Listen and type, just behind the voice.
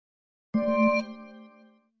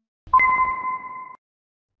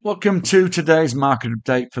Welcome to today's market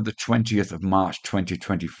update for the 20th of March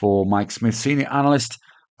 2024. Mike Smith, Senior Analyst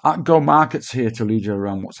at Go Markets, here to lead you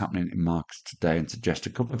around what's happening in markets today and suggest a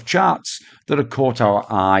couple of charts that have caught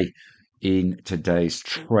our eye in today's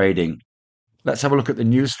trading. Let's have a look at the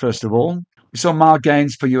news first of all. We saw mild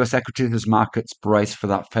gains for US equities as markets brace for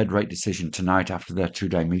that Fed rate decision tonight after their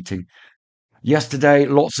two-day meeting. Yesterday,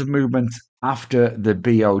 lots of movement after the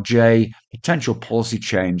BOJ potential policy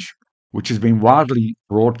change, which has been widely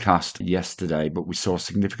broadcast yesterday, but we saw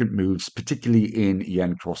significant moves, particularly in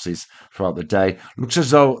yen crosses throughout the day. Looks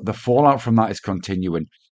as though the fallout from that is continuing.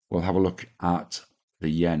 We'll have a look at the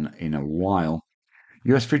yen in a while.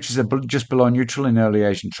 US futures are just below neutral in early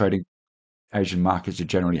Asian trading. Asian markets are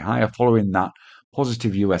generally higher following that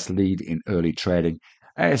positive US lead in early trading.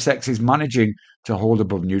 ASX is managing to hold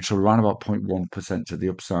above neutral, around about 0.1% to the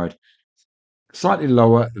upside, slightly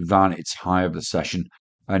lower than its high of the session.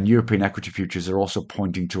 And European equity futures are also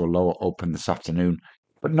pointing to a lower open this afternoon,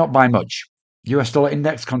 but not by much. US dollar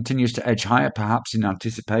index continues to edge higher, perhaps in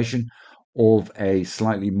anticipation of a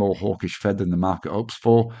slightly more hawkish Fed than the market hopes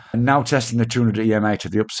for. And now testing the 200 EMA to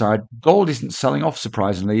the upside. Gold isn't selling off,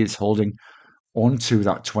 surprisingly. It's holding onto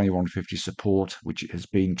that 2150 support, which has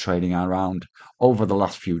been trading around over the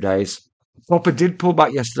last few days. Copper did pull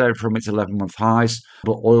back yesterday from its 11-month highs,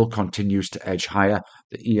 but oil continues to edge higher.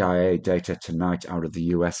 The EIA data tonight out of the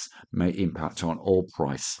US may impact on oil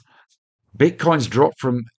price. Bitcoin's drop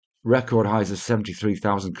from record highs of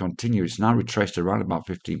 73,000 continue. It's now retraced around about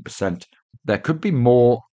 15%. There could be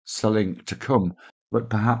more selling to come, but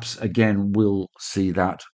perhaps again we'll see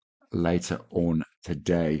that later on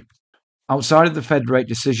today. Outside of the Fed rate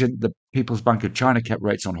decision, the People's Bank of China kept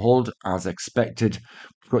rates on hold as expected.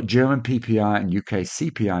 We've got German PPI and UK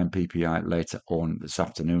CPI and PPI later on this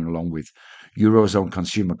afternoon, along with Eurozone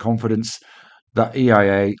consumer confidence. That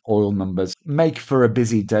EIA oil numbers make for a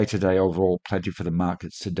busy day-to-day overall, plenty for the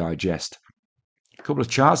markets to digest. A couple of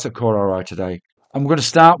charts that caught our eye today. I'm going to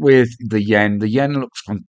start with the yen. The yen looks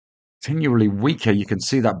continually weaker. You can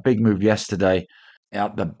see that big move yesterday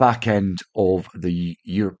at the back end of the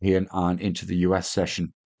European and into the US session.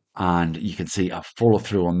 And you can see a follow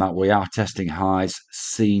through on that. We are testing highs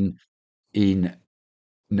seen in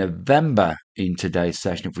November in today's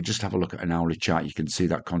session. If we just have a look at an hourly chart, you can see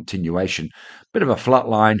that continuation. Bit of a flat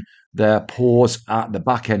line there, pause at the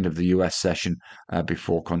back end of the US session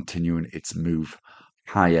before continuing its move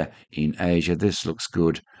higher in Asia. This looks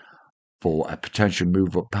good for a potential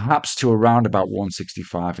move up, perhaps to around about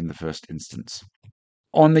 165 in the first instance.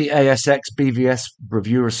 On the ASX, BVS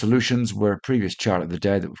Bravura Solutions were a previous chart of the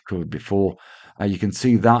day that we've covered before. You can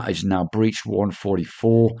see that has now breached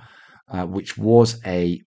 144, which was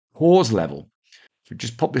a pause level. If we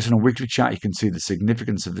just pop this on a weekly chart, you can see the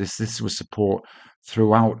significance of this. This was support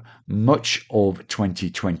throughout much of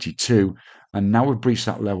 2022. And now we've breached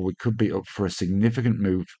that level, we could be up for a significant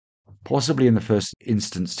move, possibly in the first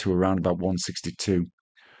instance to around about 162.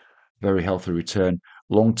 Very healthy return.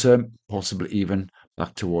 Long term, possibly even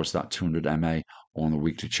back towards that 200 MA on the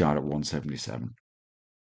weekly chart at 177.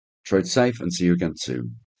 Trade safe and see you again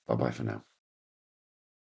soon. Bye bye for now.